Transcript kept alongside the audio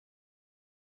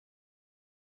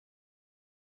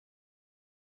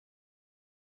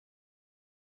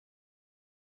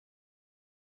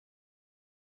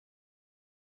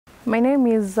My name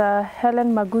is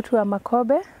Hellen Magutu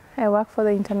Amakobe. I work for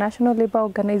the International Labour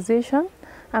Organization.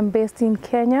 I'm based in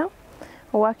Kenya,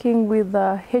 working with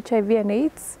HIV and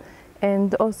AIDS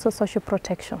and also social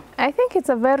protection. I think it's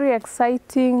a very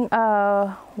exciting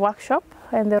workshop,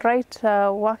 and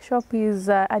the workshop is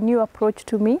a new approach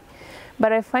to me.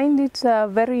 But I find it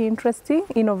very interesting,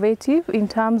 innovative in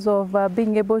terms of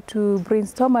being able to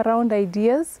brainstorm around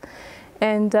ideas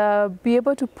and be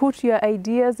able to put your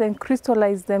ideas and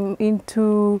crystallize them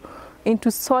into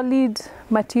solid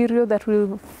material that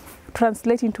will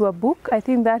translate into a book. I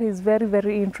think that is very,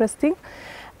 very interesting.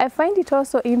 I find it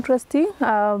also interesting,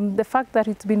 the fact that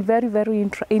it's been very, very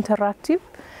interactive,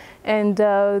 and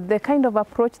the kind of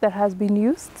approach that has been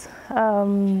used.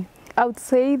 I would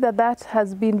say that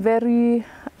has been very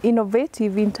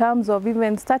innovative in terms of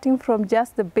even starting from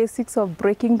just the basics of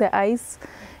breaking the ice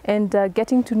and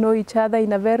getting to know each other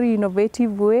in a very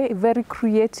innovative way, very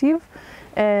creative,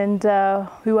 and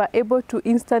we were able to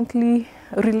instantly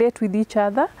relate with each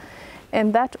other,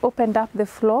 and that opened up the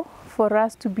floor for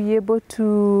us to be able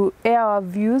to air our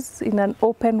views in an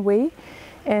open way,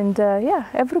 and yeah,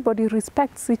 everybody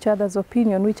respects each other's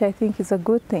opinion, which I think is a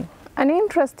good thing. An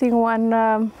interesting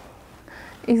one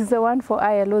is the one for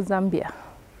ILO Zambia.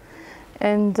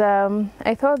 And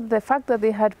I thought the fact that they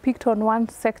had picked on one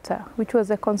sector, which was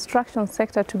the construction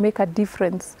sector, to make a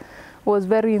difference was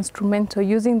very instrumental,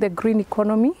 using the green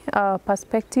economy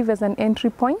perspective as an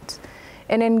entry point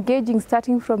and engaging,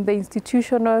 starting from the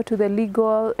institutional to the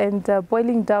legal and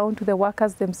boiling down to the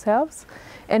workers themselves,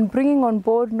 and bringing on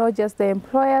board not just the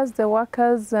employers, the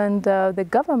workers and the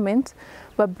government,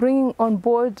 but bringing on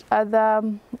board other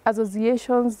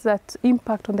associations that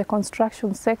impact on the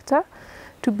construction sector,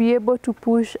 to be able to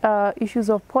push issues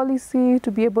of policy, to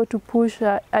be able to push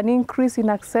an increase in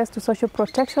access to social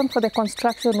protection for the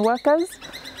construction workers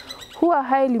who are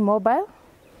highly mobile.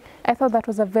 I thought that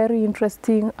was a very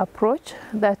interesting approach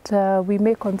that we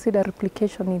may consider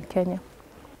replication in Kenya.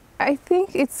 I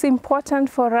think it's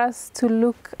important for us to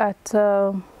look at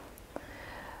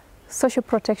social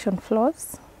protection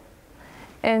flaws,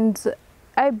 and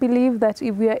I believe that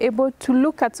if we are able to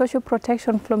look at social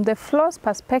protection from the flaws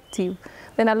perspective,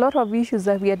 then a lot of issues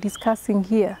that we are discussing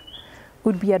here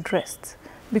would be addressed.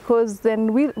 Because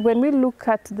then when we look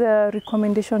at the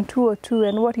recommendation 202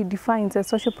 and what it defines as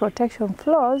social protection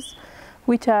flaws,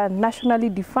 which are nationally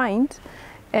defined,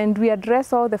 and we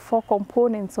address all the 4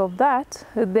 components of that,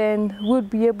 then we'll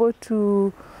be able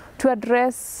to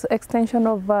address extension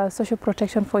of social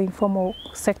protection for informal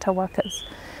sector workers.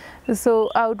 So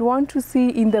I would want to see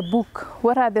in the book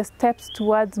what are the steps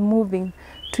towards moving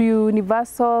to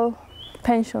universal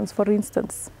pensions, for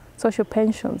instance, social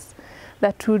pensions,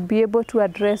 that would be able to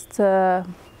address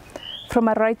from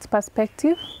a rights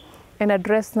perspective and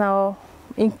address now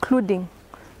including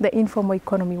the informal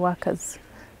economy workers.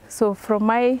 So from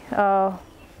my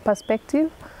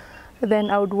perspective, then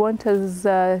I would want us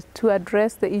to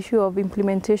address the issue of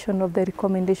implementation of the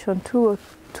recommendation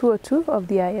 202 of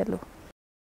the ILO.